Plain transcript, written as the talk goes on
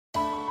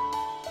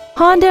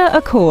Honda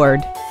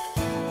Accord.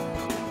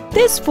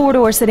 This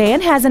four-door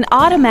sedan has an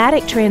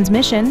automatic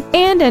transmission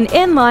and an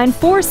inline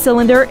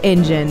four-cylinder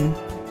engine.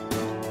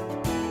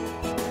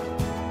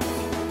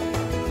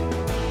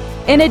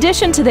 In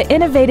addition to the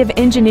innovative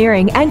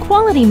engineering and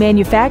quality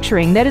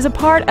manufacturing that is a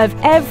part of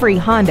every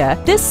Honda,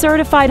 this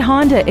certified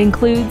Honda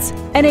includes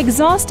an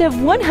exhaustive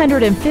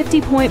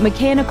 150-point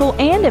mechanical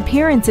and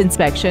appearance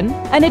inspection,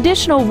 an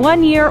additional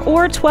 1 year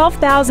or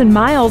 12,000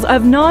 miles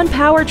of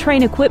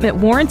non-powertrain equipment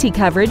warranty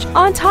coverage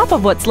on top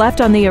of what's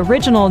left on the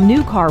original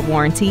new car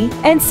warranty,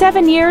 and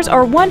 7 years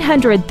or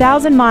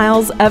 100,000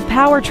 miles of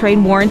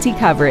powertrain warranty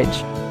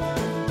coverage.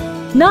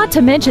 Not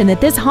to mention that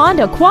this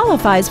Honda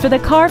qualifies for the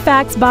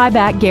Carfax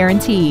buyback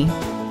guarantee.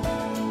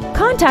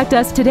 Contact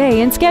us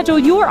today and schedule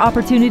your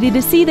opportunity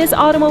to see this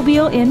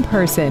automobile in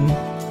person.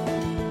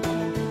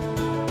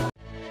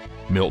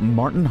 Milton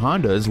Martin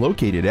Honda is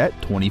located at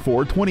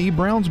 2420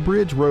 Browns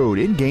Bridge Road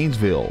in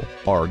Gainesville.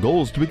 Our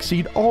goal is to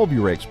exceed all of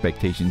your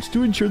expectations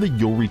to ensure that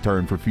you'll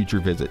return for future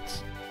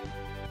visits.